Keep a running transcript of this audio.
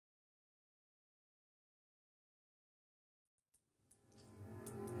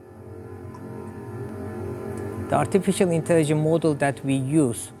The artificial intelligence model that we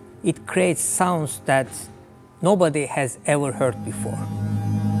use, it creates sounds that nobody has ever heard before.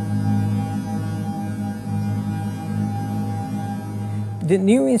 The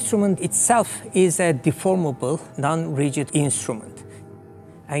new instrument itself is a deformable, non-rigid instrument.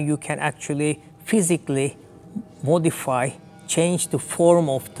 And you can actually physically modify, change the form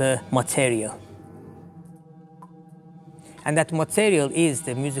of the material. And that material is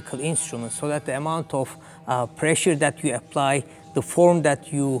the musical instrument, so that the amount of pressure that you apply, the form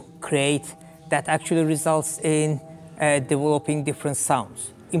that you create, that actually results in developing different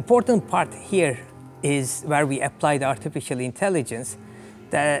sounds. Important part here is where we apply the artificial intelligence,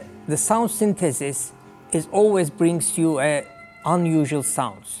 that the sound synthesis always brings you unusual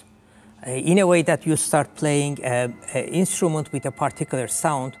sounds. In a way that you start playing an instrument with a particular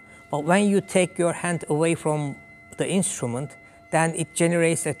sound, but when you take your hand away from the instrument, then it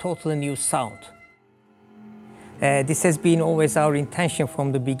generates a totally new sound. This has been always our intention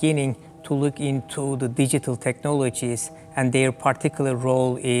from the beginning, to look into the digital technologies and their particular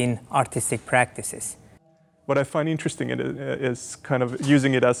role in artistic practices. What I find interesting in it is kind of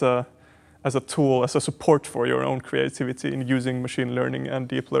using it as a tool, as a support for your own creativity, in using machine learning and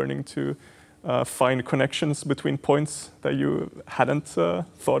deep learning to find connections between points that you hadn't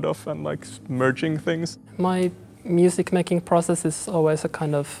thought of, and like merging things. My music making process is always a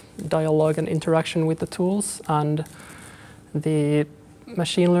kind of dialogue and interaction with the tools, and the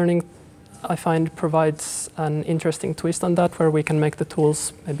machine learning, I find, provides an interesting twist on that, where we can make the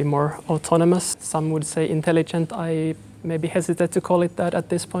tools maybe more autonomous. Some would say intelligent. I maybe hesitate to call it that at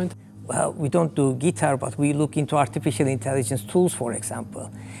this point. Well, we don't do guitar, but we look into artificial intelligence tools, for example,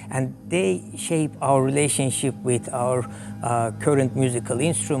 and they shape our relationship with our current musical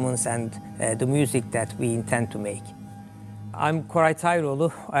instruments and the music that we intend to make. I'm Koray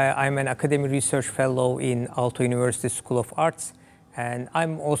Tahiroğlu. I'm an academic research fellow in Aalto University School of Arts, and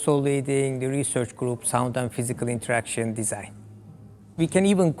I'm also leading the research group Sound and Physical Interaction Design. We can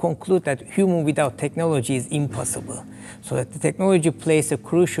even conclude that human without technology is impossible, so that the technology plays a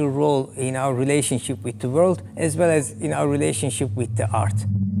crucial role in our relationship with the world, as well as in our relationship with the art.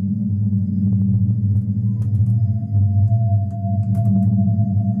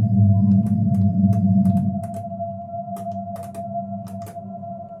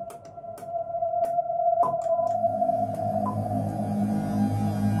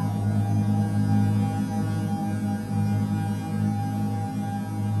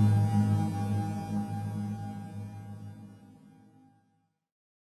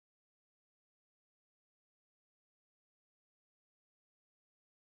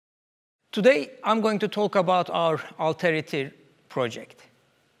 Today, I'm going to talk about our AI-terity project.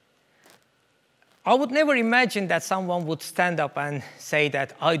 I would never imagine that someone would stand up and say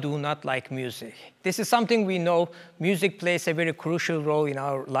that I do not like music. This is something we know. Music plays a very crucial role in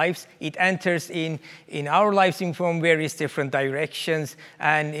our lives. It enters in our lives from various different directions,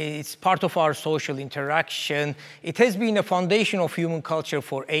 and it's part of our social interaction. It has been a foundation of human culture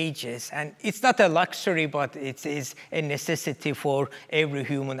for ages, and it's not a luxury, but it is a necessity for every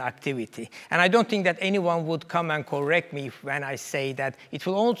human activity. And I don't think that anyone would come and correct me when I say that it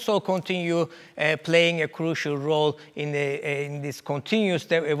will also continue playing a crucial role in this continuous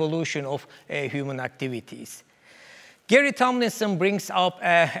evolution of human activities. Gary Tomlinson brings up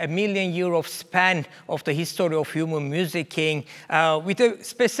a million-year span of the history of human musicking with a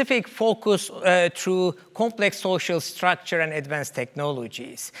specific focus through complex social structure and advanced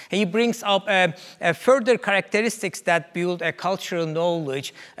technologies. He brings up further characteristics that build a cultural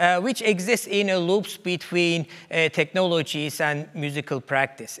knowledge which exists in a loops between technologies and musical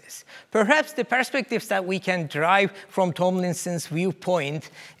practices. Perhaps the perspectives that we can derive from Tomlinson's viewpoint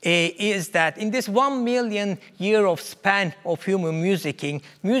is that in this 1 million year of span of human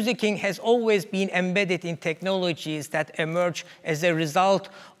musicking has always been embedded in technologies that emerge as a result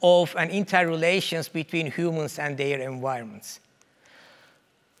of an interrelations between humans and their environments.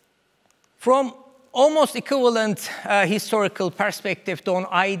 From almost equivalent historical perspective, Don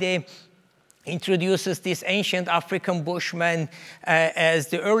Ide introduces this ancient African bushman as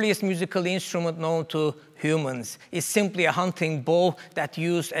the earliest musical instrument known to humans. It's simply a hunting bow that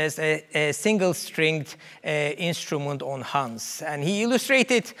used as a single-stringed instrument on hunts. And he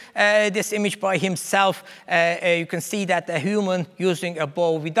illustrated this image by himself. You can see that a human using a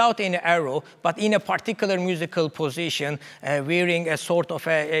bow without any arrow, but in a particular musical position, wearing a sort of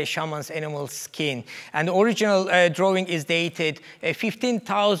a shaman's animal skin. And the original drawing is dated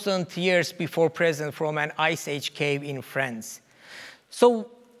 15,000 years before present from an Ice Age cave in France. So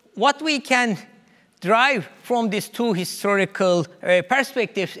what we can derive from these two historical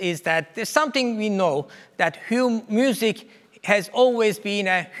perspectives is that there's something we know, that music has always been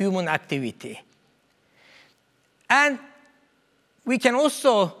a human activity. And we can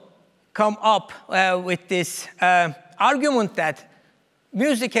also come up with this argument that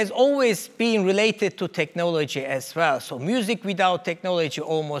music has always been related to technology as well. So music without technology,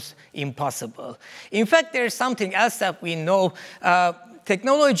 almost impossible. In fact, there's something else that we know.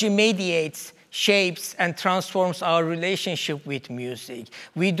 Technology mediates, shapes, and transforms our relationship with music.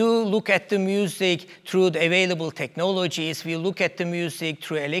 We do look at the music through the available technologies. We look at the music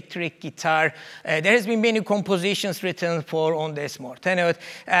through electric guitar. There has been many compositions written for on the smart tenor,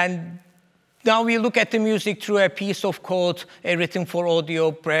 and now we look at the music through a piece of code written for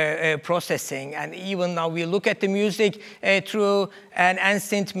audio processing. And even now we look at the music through an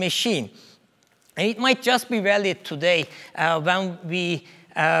ancient machine. And it might just be valid today when we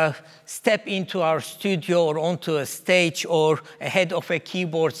step into our studio or onto a stage or ahead of a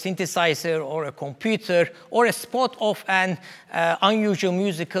keyboard synthesizer or a computer or a spot of an unusual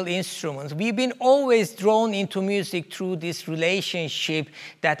musical instrument. We've been always drawn into music through this relationship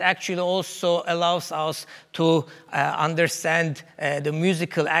that actually also allows us to understand the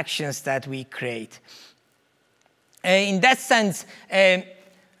musical actions that we create. In that sense,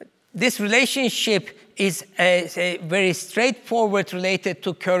 this relationship is very straightforward related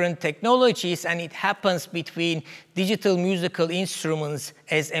to current technologies, and it happens between digital musical instruments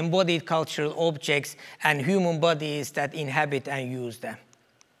as embodied cultural objects and human bodies that inhabit and use them.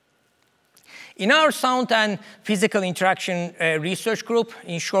 In our sound and physical interaction research group,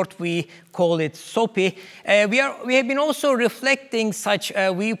 in short we call it SOPI, we have been also reflecting such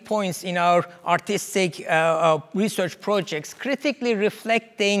viewpoints in our artistic research projects, critically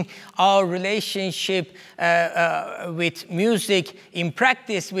reflecting our relationship with music in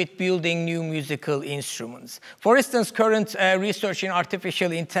practice with building new musical instruments. For instance, current research in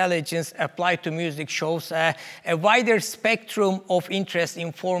artificial intelligence applied to music shows a wider spectrum of interest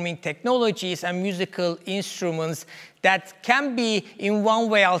in forming technologies and musical instruments that can be in one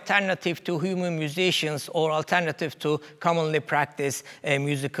way alternative to human musicians or alternative to commonly practiced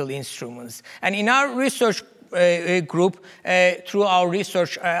musical instruments. And in our research group, through our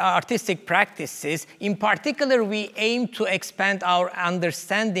research artistic practices, in particular, we aim to expand our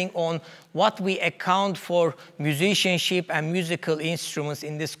understanding on what we account for musicianship and musical instruments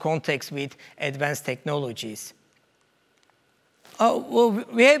in this context with advanced technologies. Well,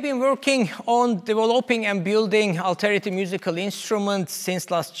 we have been working on developing and building Aalto musical instruments since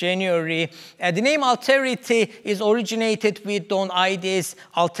last January. The name Aalto is originated with Don Ide's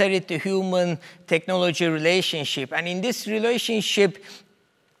Aalto-human technology relationship. And in this relationship,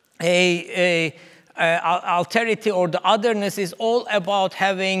 Aalto or the otherness is all about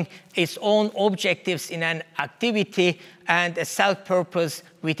having its own objectives in an activity and a self-purpose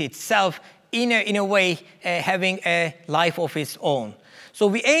with itself, in a way, having a life of its own. So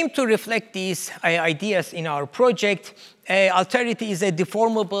we aim to reflect these ideas in our project. Aalto is a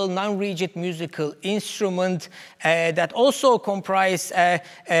deformable, non-rigid musical instrument that also comprises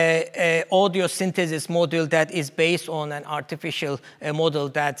an audio synthesis module that is based on an artificial model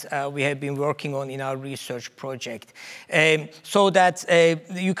that we have been working on in our research project. So that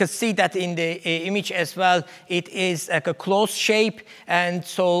you can see that in the image as well, it is like a closed shape, and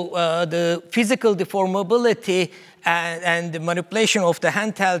so the physical deformability and the manipulation of the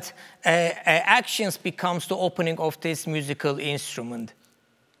handheld actions becomes the opening of this musical instrument.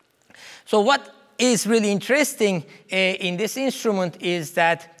 So what is really interesting in this instrument is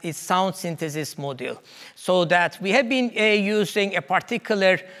that it's sound synthesis module. So that we have been using a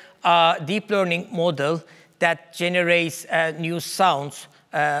particular deep learning model that generates new sounds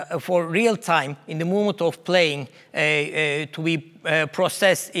for real time in the moment of playing to be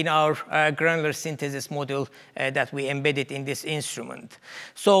processed in our granular synthesis module that we embedded in this instrument.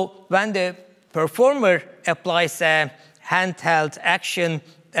 So when the performer applies a handheld action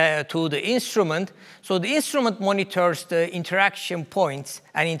to the instrument, so the instrument monitors the interaction points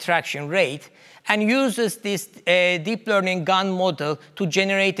and interaction rate and uses this deep learning GAN model to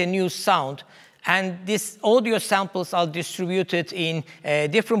generate a new sound. And these audio samples are distributed in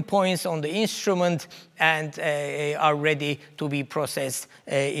different points on the instrument and are ready to be processed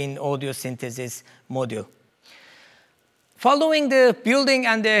in audio synthesis module. Following the building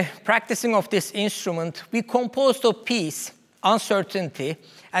and the practicing of this instrument, we composed a piece, Uncertainty,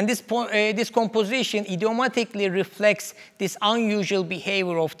 and this composition idiomatically reflects this unusual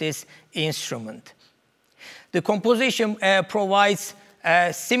behavior of this instrument. The composition provides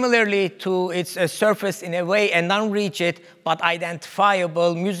similarly to its surface in a way, a non-rigid but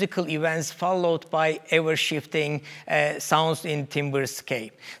identifiable musical events followed by ever-shifting sounds in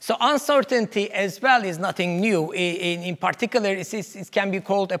timbre-scape. So uncertainty as well is nothing new. In particular, it can be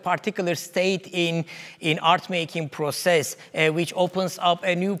called a particular state in art-making process, which opens up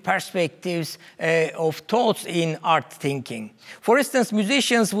a new perspectives of thoughts in art thinking. For instance,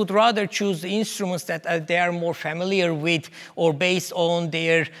 musicians would rather choose the instruments that they are more familiar with or based on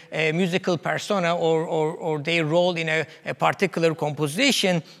their musical persona or their role in a particular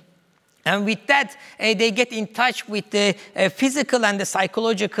composition. And with that, they get in touch with the physical and the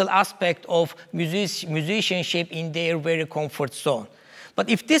psychological aspect of musicianship in their very comfort zone. But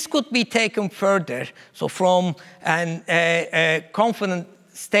if this could be taken further, so from a confident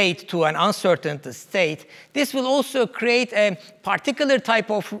state to an uncertain state, this will also create a particular type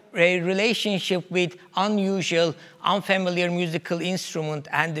of relationship with unusual, unfamiliar musical instrument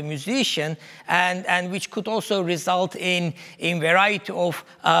and the musician, and which could also result in variety of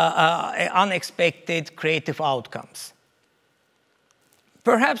unexpected creative outcomes.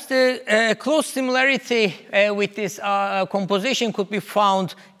 Perhaps the close similarity with this composition could be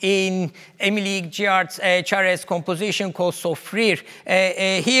found in Émilie Charret's composition called Souffrir.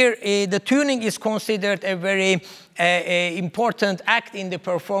 Here, the tuning is considered a very important act in the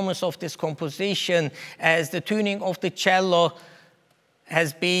performance of this composition, as the tuning of the cello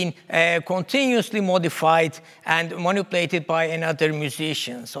has been continuously modified and manipulated by another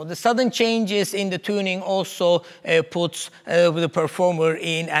musician. So the sudden changes in the tuning also puts the performer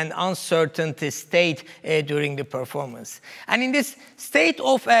in an uncertain state during the performance. And in this state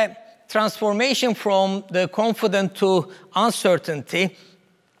of transformation from the confident to uncertainty,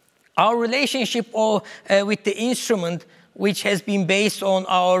 our relationship with the instrument, which has been based on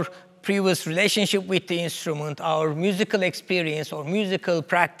our previous relationship with the instrument, our musical experience or musical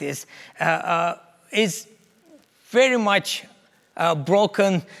practice, is very much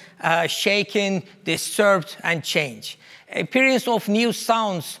broken, shaken, disturbed, and changed. Appearance of new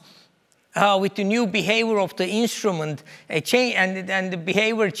sounds with the new behavior of the instrument, and the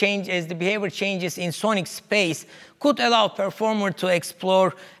behavior change as the behavior changes in sonic space, could allow performer to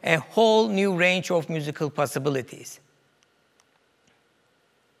explore a whole new range of musical possibilities.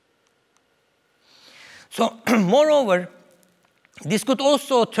 So, moreover, this could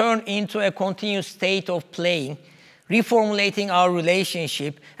also turn into a continuous state of playing, reformulating our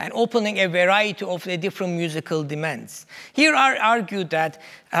relationship and opening a variety of the different musical demands. Here I argue that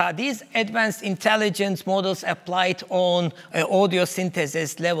these advanced intelligence models applied on audio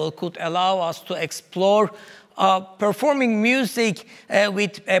synthesis level could allow us to explore performing music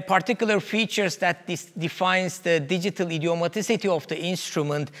with particular features that defines the digital idiomaticity of the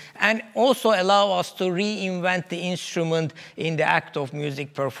instrument, and also allow us to reinvent the instrument in the act of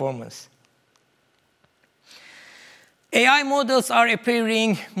music performance. AI models are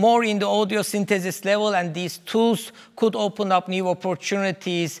appearing more in the audio synthesis level, and these tools could open up new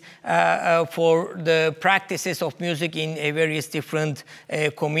opportunities for the practices of music in various different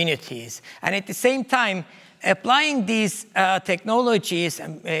communities. And at the same time, applying these technologies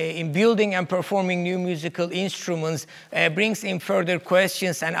in building and performing new musical instruments brings in further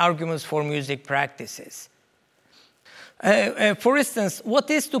questions and arguments for music practices. For instance, what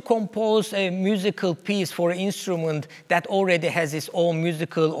is to compose a musical piece for an instrument that already has its own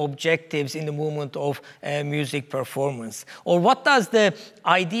musical objectives in the moment of music performance? Or what does the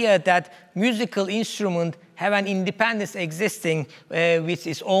idea that musical instrument have an independence existing with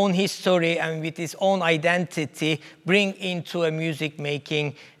its own history and with its own identity bring into a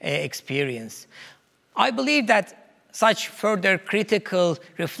music-making experience? I believe that such further critical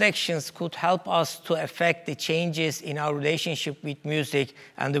reflections could help us to affect the changes in our relationship with music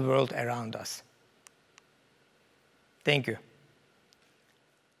and the world around us. Thank you.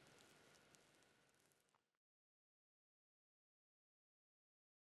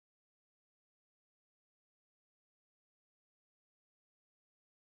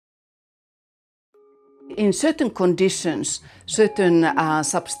 In certain conditions, certain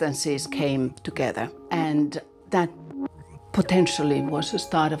substances came together, and that potentially was the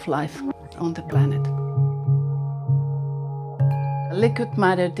start of life on the planet. Liquid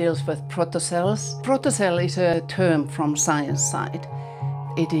matter deals with protocells. Protocell is a term from science side.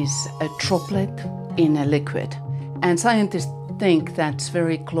 It is a droplet in a liquid, and scientists think that's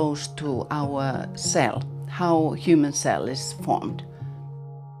very close to our cell, how human cell is formed.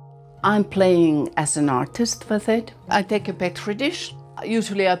 I'm playing as an artist with it. I take a petri dish.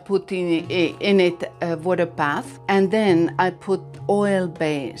 Usually I put in it a water bath, and then I put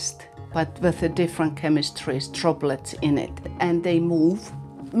oil-based, but with a different chemistries, droplets in it. And they move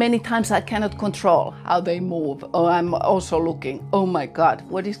many times I cannot control how they move, or I'm also looking, oh my God,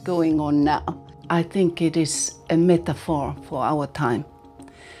 what is going on now? I think it is a metaphor for our time,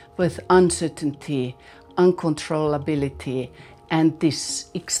 with uncertainty, uncontrollability, and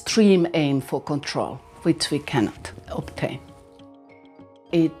this extreme aim for control, which we cannot obtain.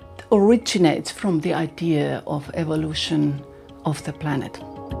 It originates from the idea of evolution of the planet.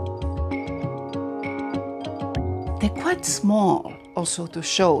 They're quite small also to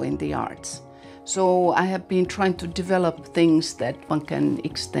show in the arts. So I have been trying to develop things that one can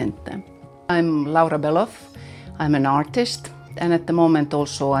extend them. I'm Laura Beloff, I'm an artist, and at the moment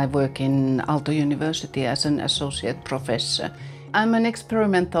also I work in Aalto University as an associate professor. I'm an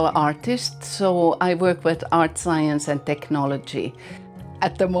experimental artist, so I work with art, science and technology.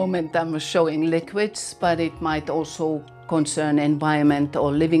 At the moment I'm showing liquids, but it might also concern environment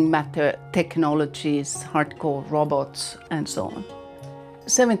or living matter technologies, hardcore robots and so on.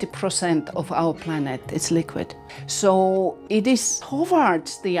 70% of our planet is liquid. So it is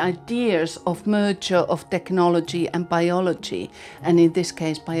towards the ideas of merger of technology and biology, and in this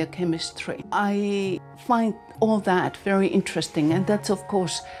case biochemistry. I find all that very interesting, and that's of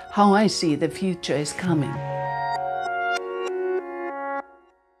course how I see the future is coming.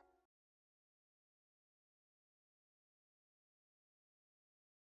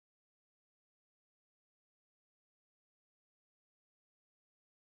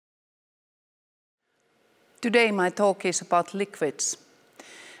 Today my talk is about liquids,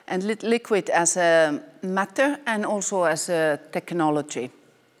 and liquid as a matter and also as a technology.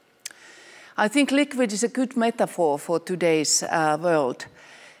 I think liquid is a good metaphor for today's world.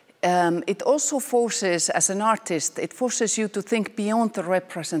 It also forces, as an artist, it forces you to think beyond the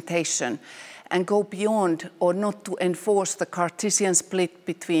representation and go beyond, or not to enforce the Cartesian split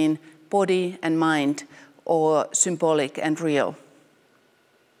between body and mind, or symbolic and real.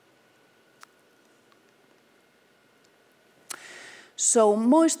 So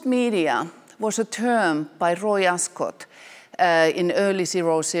moist media was a term by Roy Ascott in early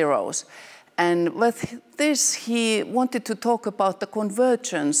 00s. And with this, he wanted to talk about the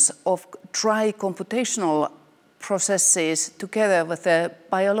convergence of dry computational processes together with the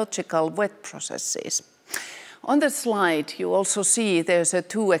biological wet processes. On the slide, you also see there's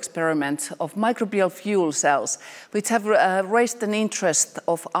two experiments of microbial fuel cells, which have raised an interest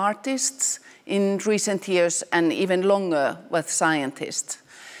of artists in recent years and even longer with scientists.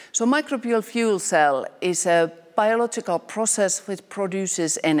 So microbial fuel cell is a biological process which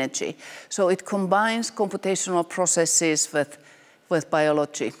produces energy. So it combines computational processes with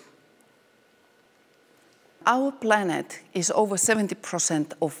biology. Our planet is over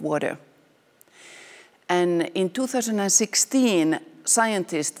 70% of water. And in 2016,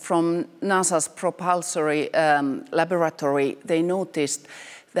 scientists from NASA's propulsory laboratory, they noticed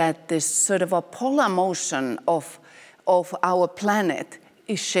that this sort of a polar motion of our planet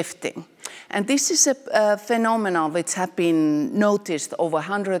is shifting. And this is a phenomenon which has been noticed over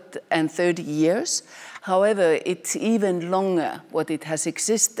 130 years. However, it's even longer what it has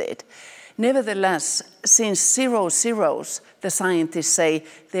existed. Nevertheless, since 00s, the scientists say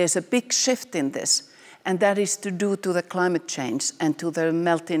there's a big shift in this, and that is to do to the climate change and to the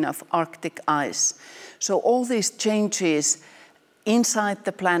melting of Arctic ice. So all these changes inside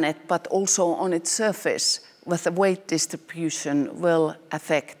the planet, but also on its surface, with the weight distribution, will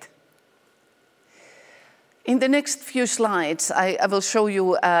affect. In the next few slides, I will show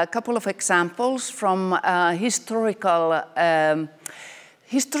you a couple of examples from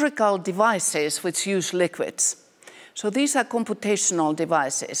historical devices which use liquids. So these are computational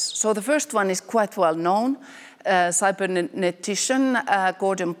devices. So the first one is quite well known. Cybernetician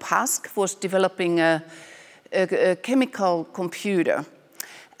Gordon Pask was developing a chemical computer.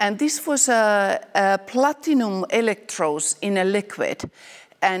 And this was a platinum electrodes in a liquid.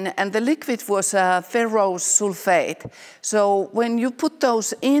 And the liquid was ferrous sulfate. So when you put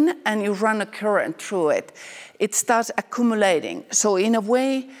those in and you run a current through it, it starts accumulating. So in a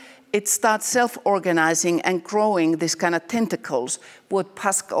way, it starts self-organizing and growing this kind of tentacles, what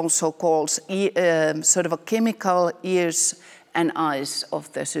Pask also calls sort of a chemical ears and eyes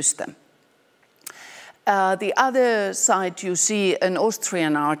of the system. The other side, you see an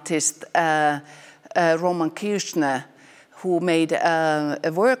Austrian artist, Roman Kirchner, who made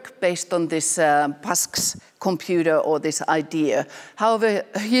a work based on this Pask's computer or this idea. However,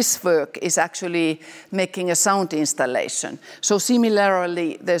 his work is actually making a sound installation. So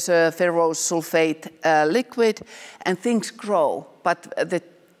similarly, there's a ferrous sulfate liquid, and things grow, but the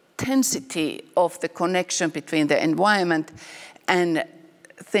intensity of the connection between the environment and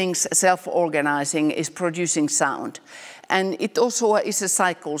things self-organizing is producing sound. And it also is a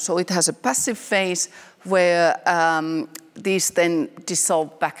cycle, so it has a passive phase where these then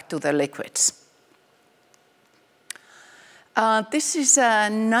dissolve back to the liquids. This is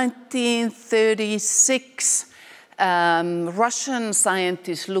 1936. Russian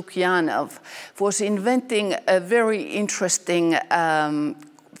scientist Lukyanov was inventing a very interesting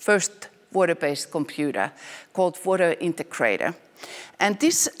first water-based computer called water integrator. And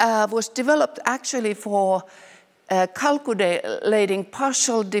this was developed actually for calculating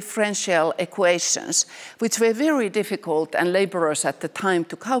partial differential equations, which were very difficult and laborious at the time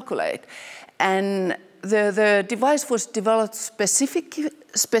to calculate. And the device was developed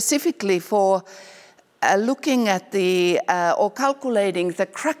specifically for looking at or calculating the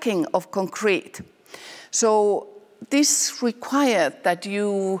cracking of concrete. So this required that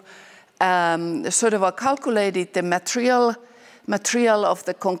you sort of calculated the material of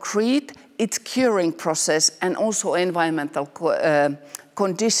the concrete, its curing process, and also environmental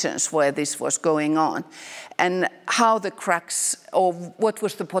conditions where this was going on, and how the cracks, or what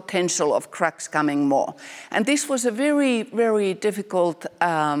was the potential of cracks coming more. And this was a very, very difficult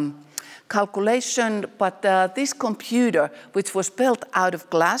calculation, but this computer, which was built out of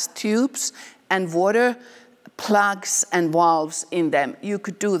glass tubes and water plugs and valves in them, you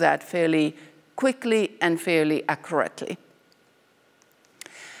could do that fairly quickly and fairly accurately.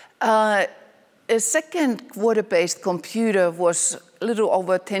 A second water-based computer was a little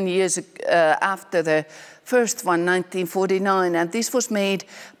over 10 years after the first one, 1949, and this was made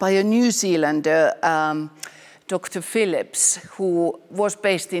by a New Zealander, Dr. Phillips, who was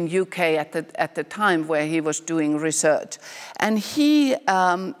based in UK at the time where he was doing research. And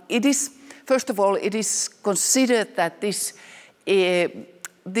first of all, it is considered that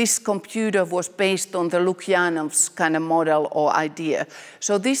this computer was based on the Lukyanov's kind of model or idea.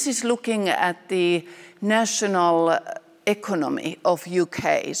 So this is looking at the national economy of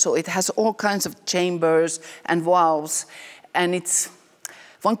UK. So it has all kinds of chambers and valves, and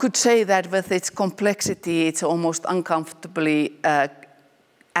one could say that with its complexity, it's almost uncomfortably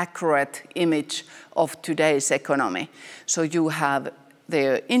accurate image of today's economy. So you have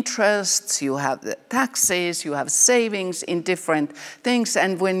their interests, you have the taxes, you have savings in different things,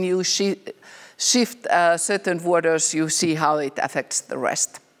 and when you shift certain waters, you see how it affects the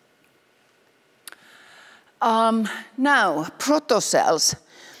rest. Now, protocells.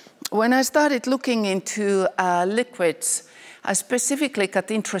 When I started looking into liquids, I specifically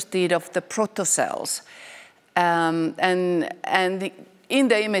got interested of the protocells, and in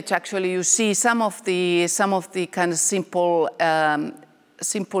the image, actually, you see some of the kind of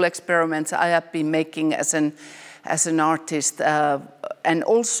simple experiments I have been making as an artist, and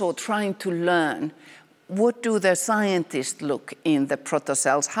also trying to learn what do the scientists look in the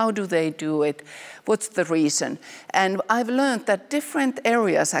protocells, how do they do it, what's the reason? And I've learned that different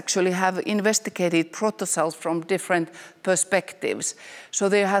areas actually have investigated protocells from different perspectives. So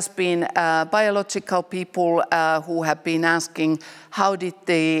there has been biological people who have been asking, how did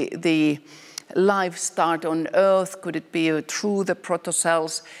the life start on Earth? Could it be through the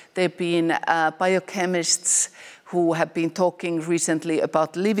protocells? There have been biochemists who have been talking recently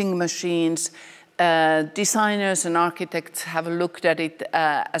about living machines. Designers and architects have looked at it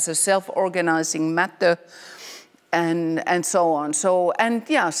as a self-organizing matter, and so on. So, and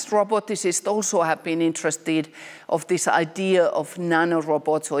yes, roboticists also have been interested of this idea of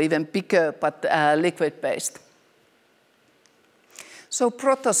nanorobots, or even bigger, but liquid-based. So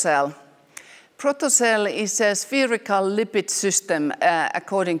protocell. Protocell is a spherical lipid system,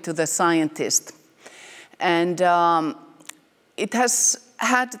 according to the scientist. And it has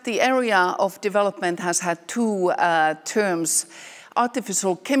had, the area of development has had two terms,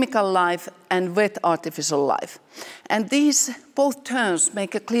 artificial chemical life and wet artificial life. And these both terms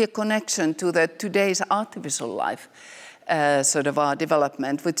make a clear connection to today's artificial life sort of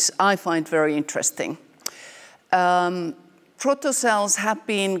development, which I find very interesting. Protocells have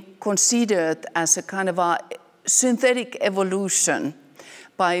been considered as a kind of a synthetic evolution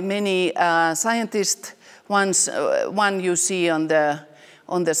by many scientists. One you see on the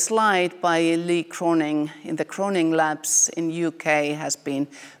slide by Lee Croning in the Croning Labs in UK has been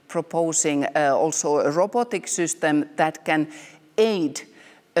proposing also a robotic system that can aid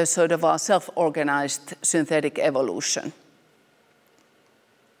a sort of a self-organized synthetic evolution.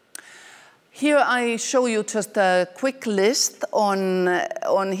 Here I show you just a quick list on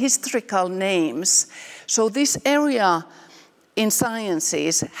historical names. So this area in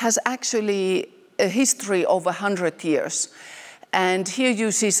sciences has actually a history of 100 years. And here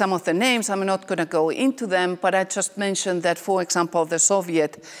you see some of the names. I'm not going to go into them, but I just mentioned that, for example, the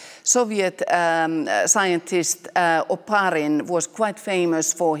Soviet scientist Oparin was quite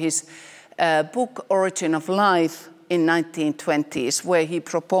famous for his book Origin of Life in 1920s, where he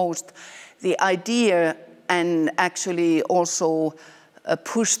proposed the idea and actually also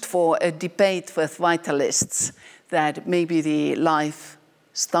pushed for a debate with vitalists that maybe the life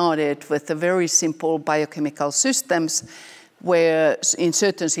started with the very simple biochemical systems where in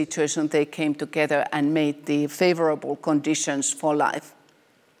certain situations they came together and made the favorable conditions for life.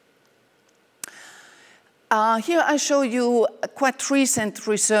 Here I show you quite recent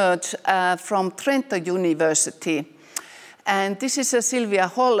research from Trento University. And this is Sylvia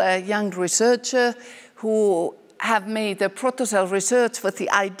Holl, a young researcher who have made a protocell research with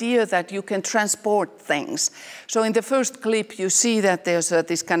the idea that you can transport things. So in the first clip, you see that there's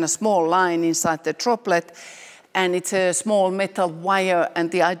this kind of small line inside the droplet, and it's a small metal wire, and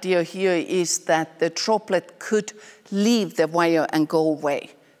the idea here is that the droplet could leave the wire and go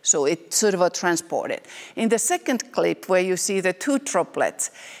away. So it's sort of transported. In the second clip, where you see the two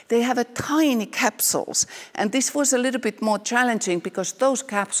droplets, they have a tiny capsules. And this was a little bit more challenging because those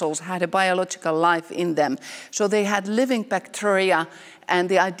capsules had a biological life in them. So they had living bacteria, and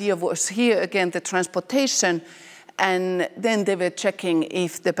the idea was here, again, the transportation. And then they were checking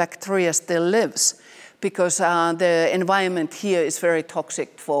if the bacteria still lives, because the environment here is very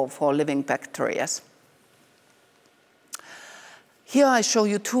toxic for living bacteria. Here I show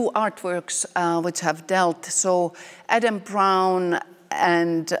you two artworks which have dealt. So Adam Brown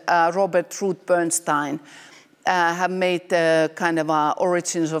and Robert Ruth Bernstein have made the kind of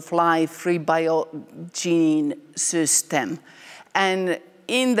origins of life free biogene system. And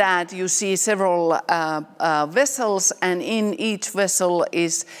in that you see several vessels, and in each vessel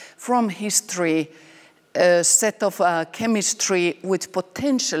is from history a set of chemistry which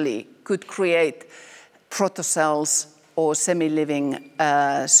potentially could create protocells or semi-living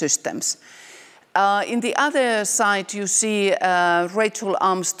systems. In the other side, you see Rachel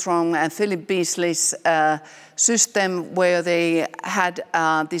Armstrong and Philip Beasley's system where they had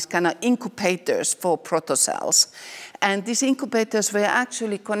these kind of incubators for protocells. And these incubators were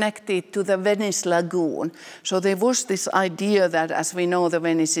actually connected to the Venice lagoon. So there was this idea that, as we know, the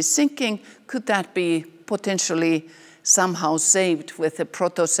Venice is sinking. Could that be potentially somehow saved with the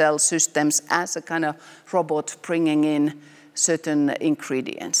protocell systems as a kind of robot bringing in certain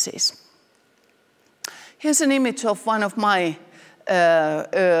ingredients? Here's an image of one of my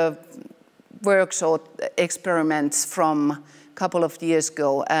works or experiments from a couple of years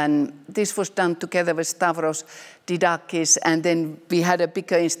ago. And this was done together with Stavros Didakis, and then we had a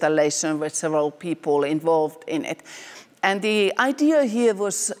bigger installation with several people involved in it. And the idea here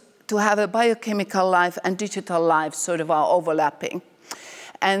was to have a biochemical life and digital life sort of are overlapping.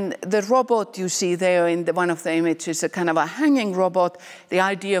 And the robot you see there in one of the images is a kind of a hanging robot. The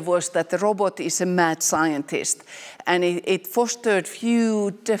idea was that the robot is a mad scientist, and it fostered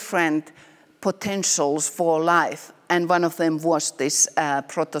few different potentials for life. And one of them was this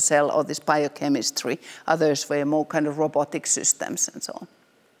protocell or this biochemistry. Others were more kind of robotic systems and so on.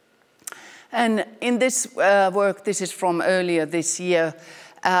 And in this work, this is from earlier this year,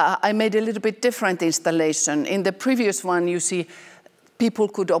 I made a little bit different installation. In the previous one, you see people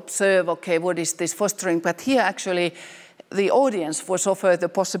could observe, okay, what is this fostering? But here, actually, the audience was offered the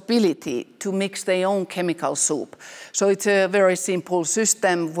possibility to mix their own chemical soup. So it's a very simple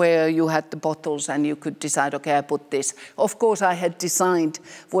system where you had the bottles and you could decide, okay, I put this. Of course, I had designed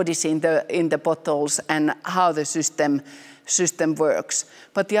what is in the bottles and how the system works.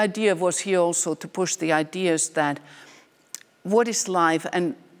 But the idea was here also to push the ideas that what is life,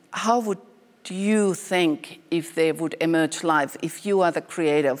 and how would you think if there would emerge life, if you are the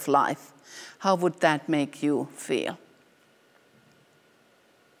creator of life? How would that make you feel?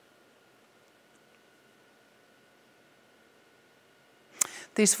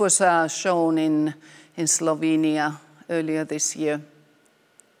 This was shown in Slovenia earlier this year.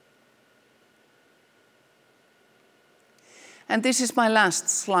 And this is my last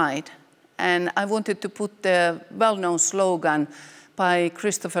slide. And I wanted to put the well-known slogan by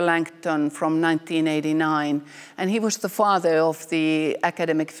Christopher Langton from 1989. And he was the father of the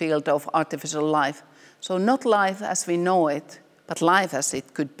academic field of artificial life. So not life as we know it, but life as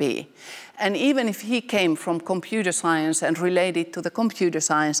it could be. And even if he came from computer science and related to the computer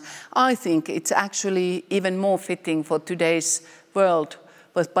science, I think it's actually even more fitting for today's world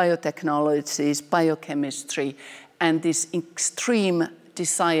with biotechnologies, biochemistry, and this extreme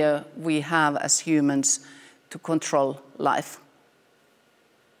desire we have as humans to control life.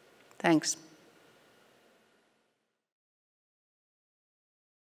 Thanks.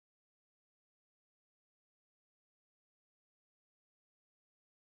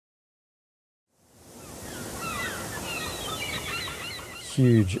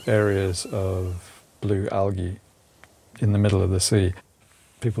 huge areas of blue algae in the middle of the sea.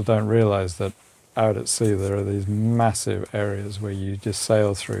 People don't realize that out at sea there are these massive areas where you just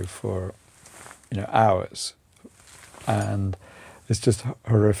sail through for, hours, and it's just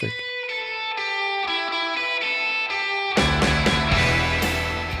horrific.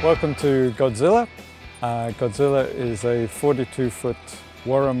 Welcome to Godzilla. Godzilla is a 42-foot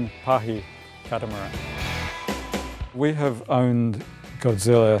Warram Pahi catamaran. We have owned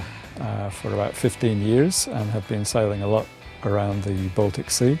Godzilla for about 15 years and have been sailing a lot around the Baltic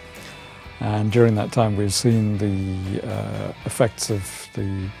Sea. And during that time we've seen the effects of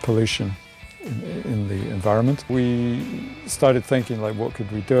the pollution in the environment. We started thinking, like, what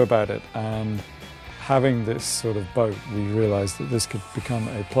could we do about it? And having this sort of boat, we realized that this could become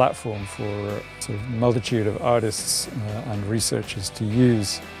a platform for a sort of multitude of artists and researchers to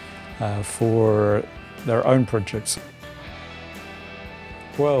use for their own projects.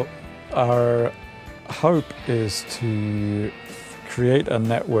 Well, our hope is to create a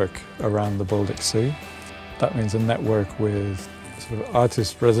network around the Baltic Sea. That means a network with sort of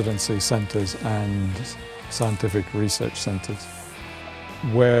artist residency centres and scientific research centres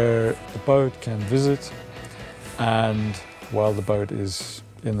where the boat can visit, and while the boat is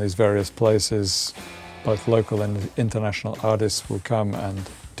in these various places, both local and international artists will come and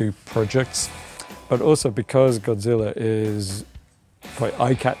do projects. But also because Godzilla is quite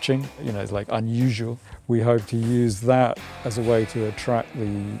eye-catching, it's like unusual, we hope to use that as a way to attract the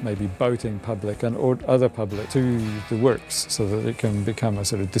maybe boating public and or other public to the works so that it can become a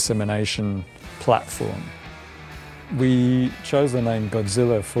sort of dissemination platform. We chose the name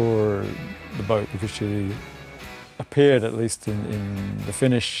Godzilla for the boat because she appeared, at least in the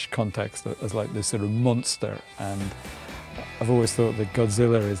Finnish context, as like this sort of monster, and I've always thought that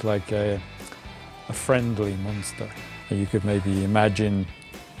Godzilla is like a friendly monster. You could maybe imagine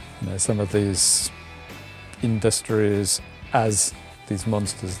some of these industries as these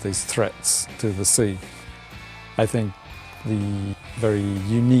monsters, these threats to the sea. I think the very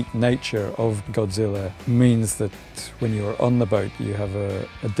unique nature of Godzilla means that when you're on the boat you have a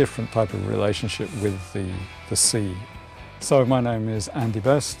different type of relationship with the sea. So my name is Andy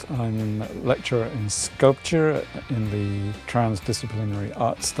Best. I'm a lecturer in sculpture in the transdisciplinary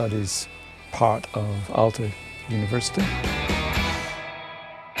art studies part of Aalto University.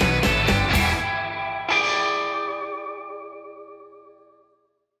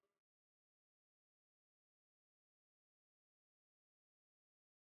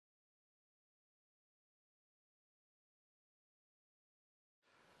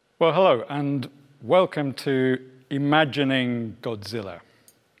 Well, hello and welcome to Imagining Godzilla.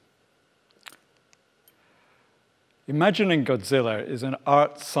 Imagining Godzilla is an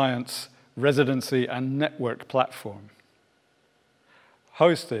art science residency and network platform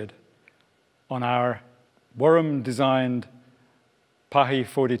hosted on our Warram-designed Pahi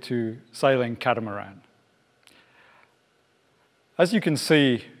 42 sailing catamaran. As you can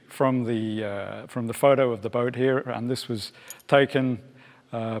see from the photo of the boat here, and this was taken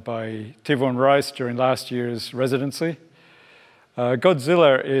by Tivon Rice during last year's residency.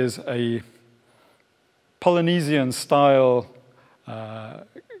 Godzilla is a Polynesian-style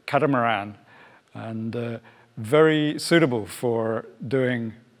catamaran and very suitable for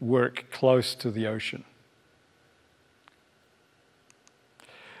doing work close to the ocean.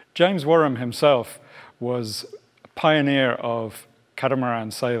 James Warram himself was a pioneer of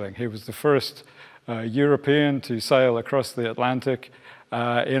catamaran sailing. He was the first European to sail across the Atlantic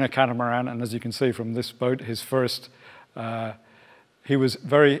in a catamaran, and as you can see from this boat, he was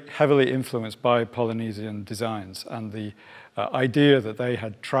very heavily influenced by Polynesian designs and the idea that they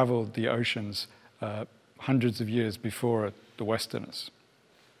had traveled the oceans hundreds of years before the Westerners.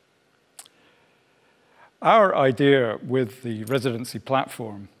 Our idea with the residency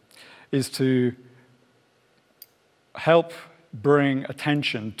platform is to help bring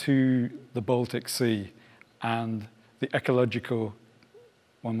attention to the Baltic Sea and the ecological,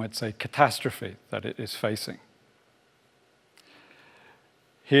 one might say, catastrophe that it is facing.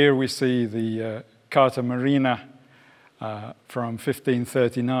 Here we see the Carta Marina from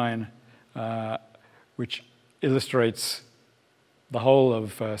 1539, which illustrates the whole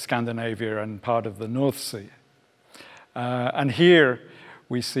of Scandinavia and part of the North Sea. And here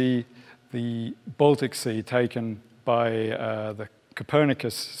we see the Baltic Sea taken by the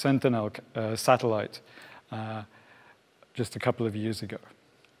Copernicus Sentinel satellite just a couple of years ago.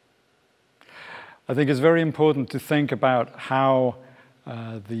 I think it's very important to think about how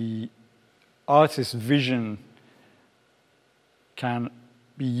the artist's vision can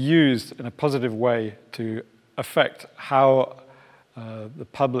be used in a positive way to affect how the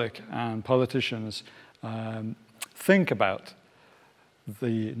public and politicians think about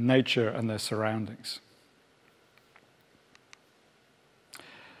the nature and their surroundings.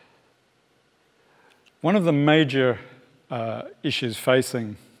 One of the major issues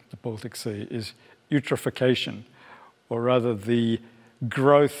facing the Baltic Sea is eutrophication, or rather the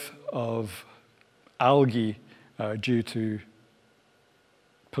growth of algae due to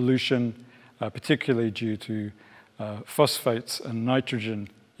pollution, particularly due to phosphates and nitrogen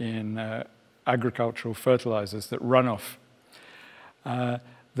in agricultural fertilizers that run off.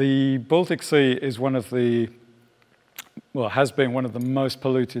 The Baltic Sea is one of the, well, has been one of the most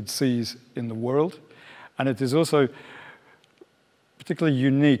polluted seas in the world, and it is also particularly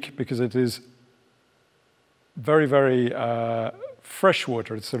unique because it is very, very fresh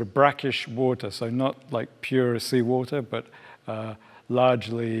water. It's sort of brackish water, so not like pure seawater, but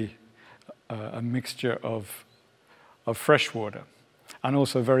largely a mixture of fresh water, and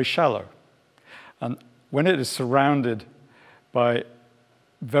also very shallow. And when it is surrounded by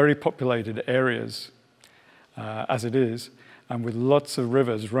very populated areas, as it is, and with lots of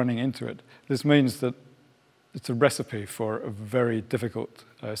rivers running into it, this means that it's a recipe for a very difficult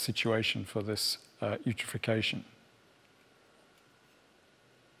situation for this eutrophication.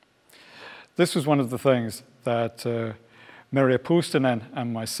 This was one of the things that Merja Puustinen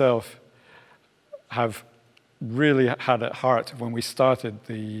and myself have really had at heart when we started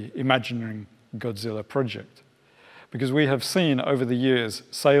the Imagining Godzilla project. Because we have seen over the years,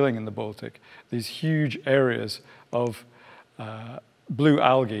 sailing in the Baltic, these huge areas of blue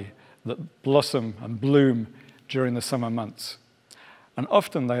algae that blossom and bloom during the summer months. And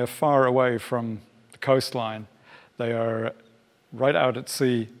often they are far away from the coastline. They are right out at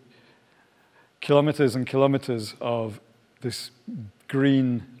sea, kilometers and kilometers of this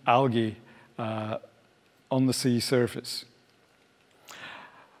green algae on the sea surface.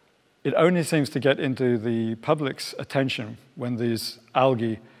 It only seems to get into the public's attention when these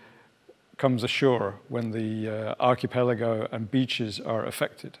algae comes ashore, when the archipelago and beaches are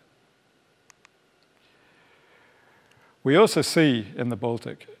affected. We also see in the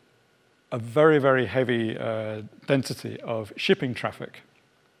Baltic a very, very heavy density of shipping traffic.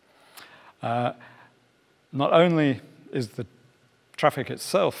 Not only is the traffic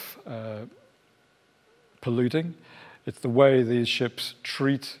itself polluting, it's the way these ships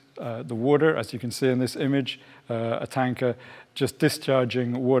treat the water, as you can see in this image, a tanker just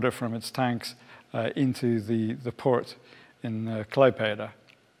discharging water from its tanks into the port in Klaipėda.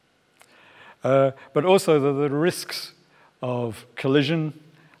 But also the risks of collision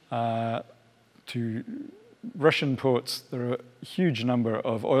to Russian ports. There are a huge number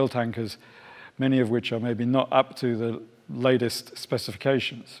of oil tankers, many of which are maybe not up to the latest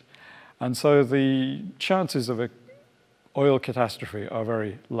specifications. And so the chances of an oil catastrophe are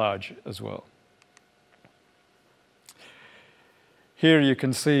very large as well. Here you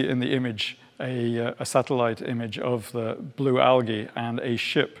can see in the image a satellite image of the blue algae and a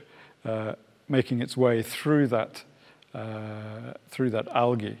ship making its way through that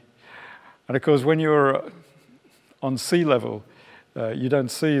algae. And of course, when you're on sea level, you don't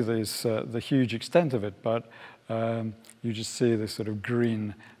see this, the huge extent of it, but you just see this sort of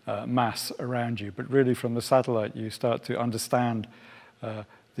green mass around you. But really from the satellite, you start to understand the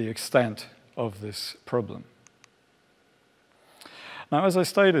extent of this problem. Now, as I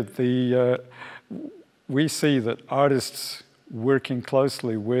stated, we see that artists working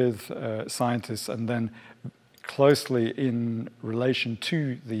closely with scientists and then closely in relation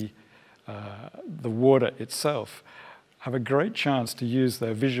to the water itself have a great chance to use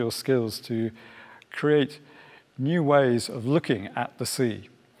their visual skills to create new ways of looking at the sea.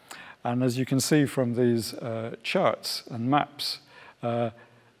 And as you can see from these charts and maps,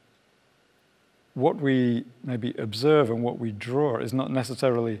 what we maybe observe and what we draw is not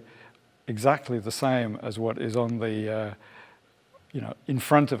necessarily exactly the same as what is on the, in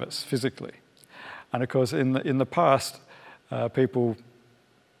front of us physically. And of course, in the past, people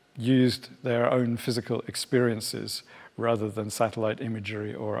used their own physical experiences rather than satellite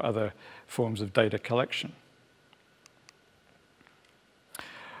imagery or other forms of data collection.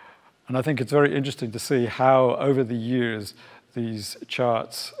 And I think it's very interesting to see how, over the years, these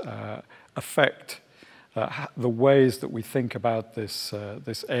charts affect the ways that we think about this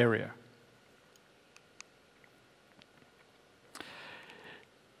area.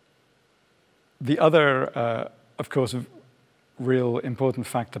 The other, of course, real important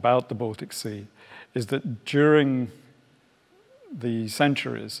fact about the Baltic Sea is that during the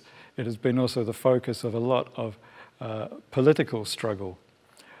centuries, it has been also the focus of a lot of political struggle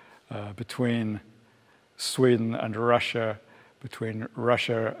between Sweden and Russia, between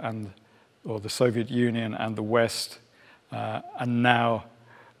Russia or the Soviet Union and the West, and now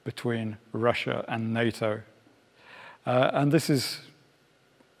between Russia and NATO. And this is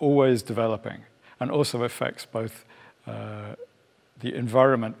always developing and also affects both the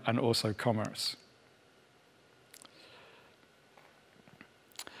environment and also commerce.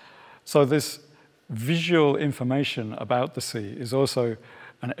 So this visual information about the sea is also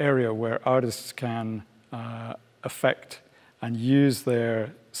an area where artists can affect and use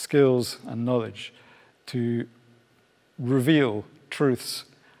their skills and knowledge to reveal truths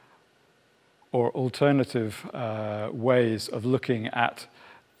or alternative ways of looking at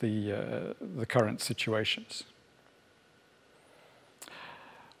the current situations.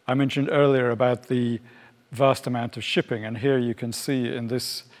 I mentioned earlier about the vast amount of shipping, and here you can see in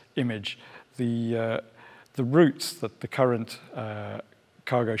this image the routes that the current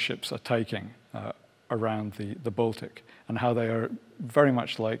cargo ships are taking around the Baltic, and how they are very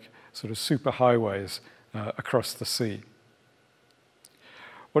much like sort of superhighways across the sea.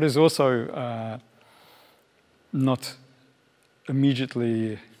 What is also not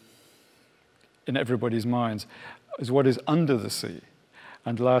immediately in everybody's minds is what is under the sea.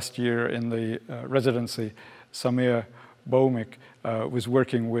 And last year in the residency, Samir Boumik was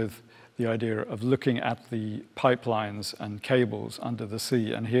working with the idea of looking at the pipelines and cables under the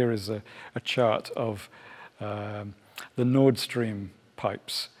sea. And here is a chart of the Nord Stream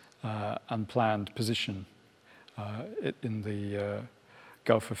pipes and planned position in the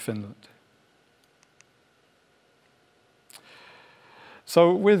Gulf of Finland.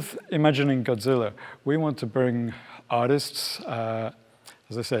 So with Imagining Godzilla, we want to bring artists, as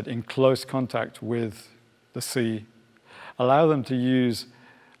I said, in close contact with the sea, allow them to use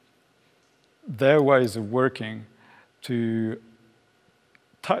their ways of working to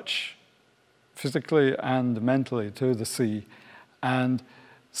touch physically and mentally to the sea and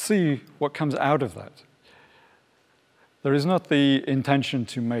see what comes out of that. There is not the intention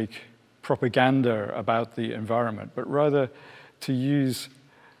to make propaganda about the environment, but rather to use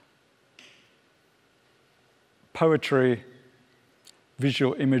poetry,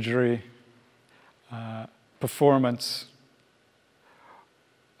 visual imagery, performance,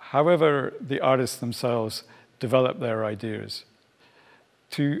 however the artists themselves develop their ideas,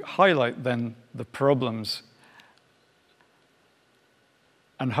 to highlight then the problems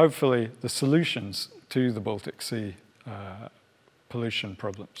and hopefully the solutions to the Baltic Sea pollution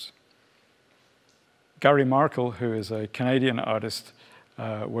problems. Gary Markle, who is a Canadian artist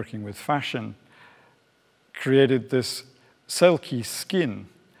working with fashion, created this selkie skin.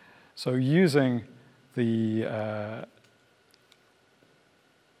 So using the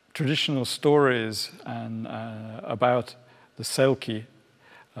traditional stories and about the selkie,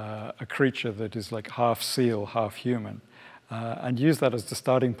 a creature that is like half seal, half human, and use that as the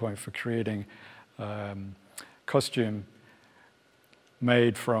starting point for creating costume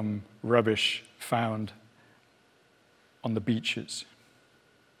made from rubbish found on the beaches.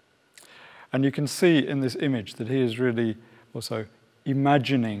 And you can see in this image that he is really also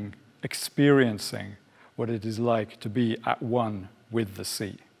imagining, experiencing what it is like to be at one with the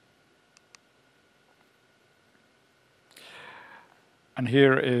sea. And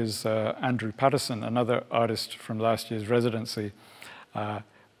here is Andrew Patterson, another artist from last year's residency,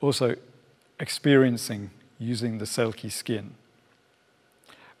 also experiencing using the selkie skin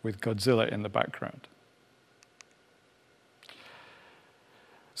with Godzilla in the background.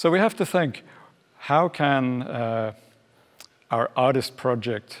 So we have to think, how can our artist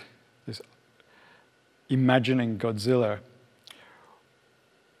project, this Imagining Godzilla,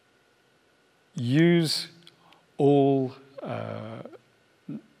 use all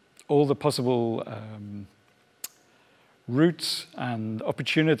the possible routes and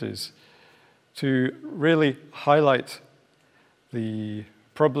opportunities to really highlight the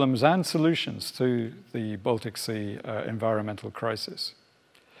problems and solutions to the Baltic Sea environmental crisis.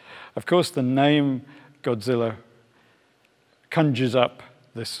 Of course, the name Godzilla conjures up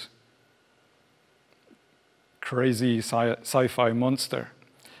this crazy sci-fi monster.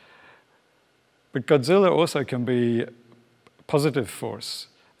 But Godzilla also can be a positive force.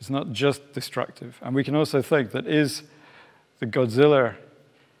 It's not just destructive. And we can also think that is the Godzilla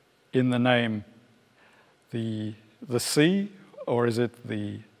in the name the sea, or is it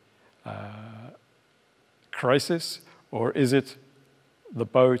the crisis, or is it the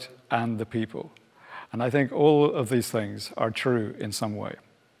boat and the people? And I think all of these things are true in some way.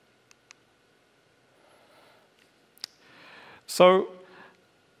 So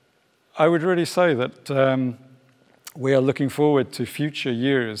I would really say that we are looking forward to future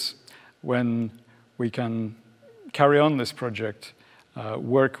years when we can carry on this project,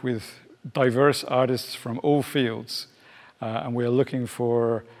 work with diverse artists from all fields, and we are looking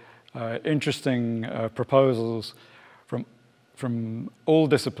for interesting proposals from all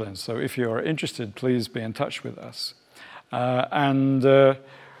disciplines. So if you are interested, please be in touch with us. And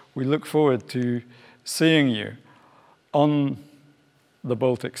we look forward to seeing you on the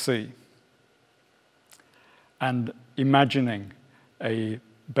Baltic Sea and imagining a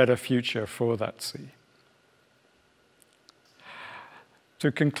better future for that sea.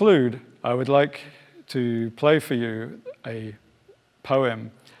 To conclude, I would like to play for you a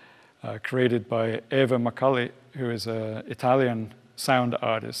poem created by Eva Macaulay, who is an Italian sound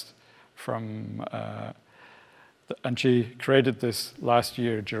artist from, and she created this last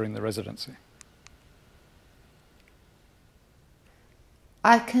year during the residency.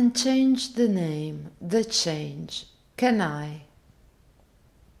 I can change the name, the change, can I?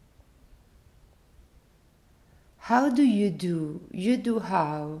 How do? You do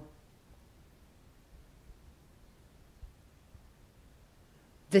how?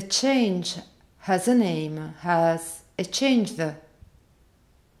 The change has a name, has a change the.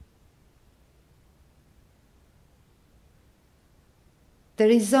 There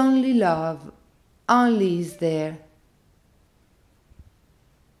is only love, only is there.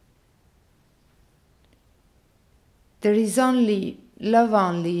 There is only love,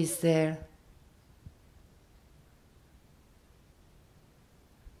 only is there.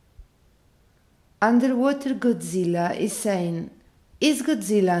 Underwater Godzilla is saying, is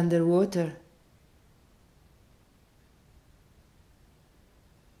Godzilla underwater?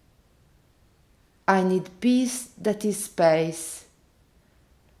 I need peace that is space.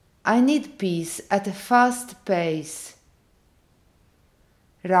 I need peace at a fast pace.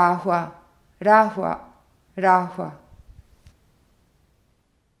 Rahua, Rahua, Rahua.